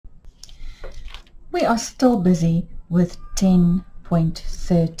We are still busy with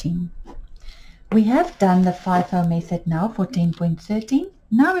 10.13. We have done the FIFO method now for 10.13.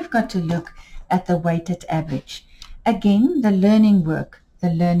 Now we've got to look at the weighted average. Again, the learning work.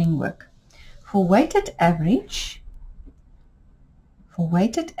 For weighted average,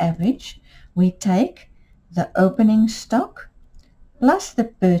 we take the opening stock plus the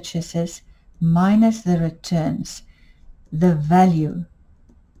purchases minus the returns, the value,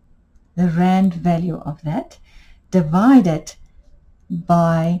 the rand value of that, divided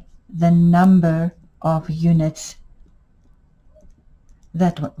by the number of units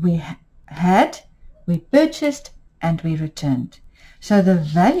that we had, we purchased, and we returned. So the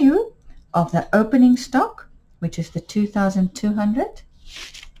value of the opening stock, which is the 2,200,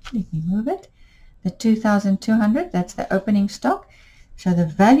 let me move it, the 2,200, that's the opening stock. So the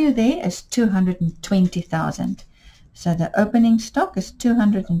value there is 220,000. So the opening stock is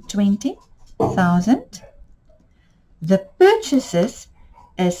 220,000. The purchases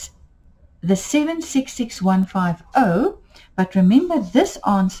is the 766,150, but remember this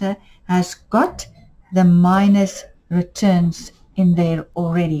answer has got the minus returns in there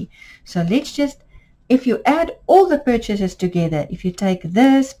already. So let's just, if you add all the purchases together, if you take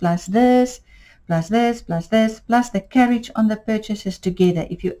this plus this plus this plus this plus the carriage on the purchases together,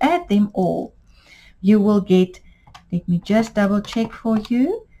 if you add them all, you will get, let me just double check for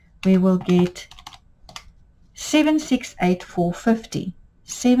you, we will get 768,450.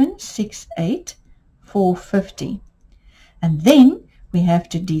 768,450. And then we have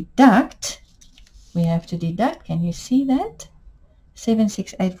to deduct, can you see that?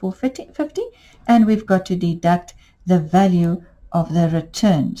 768,450, and we've got to deduct the value of the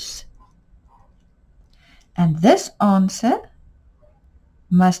returns. And this answer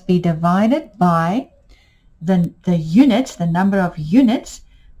must be divided by the units, the number of units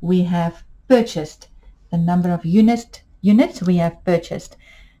we have purchased, the number of units we have purchased.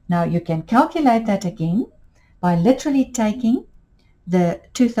 Now you can calculate that again by literally taking the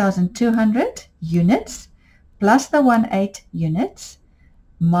 2,200 units plus the 18 units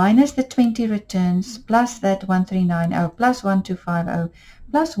minus the 20 returns plus that 1390 plus 1250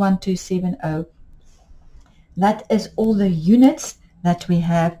 plus 1270. That is all the units that we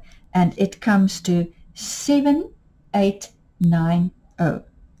have, and it comes to 7,890.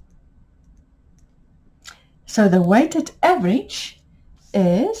 So the weighted average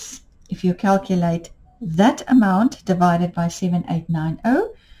is, if you calculate that amount divided by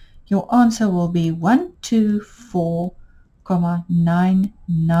 7,890, your answer will be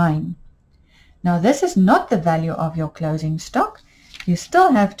 124.99. Now this is not the value of your closing stock. You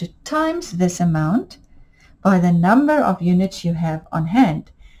still have to times this amount by the number of units you have on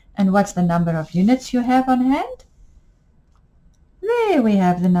hand. And what's the number of units you have on hand? There we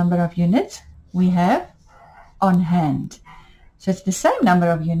have the number of units we have on hand. So it's the same number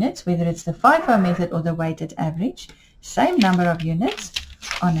of units, whether it's the FIFO method or the weighted average, same number of units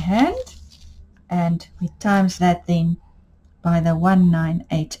on hand, and we times that then by the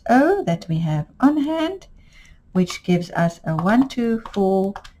 1980 that we have on hand, which gives us a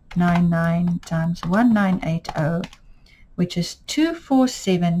 12499 times 1980, which is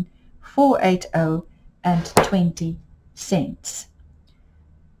 247,480 and 20 cents.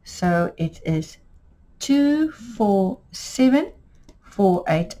 So it is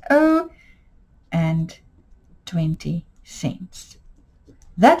 247,480 and 20 cents.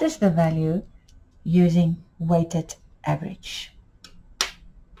 That is the value using weighted average.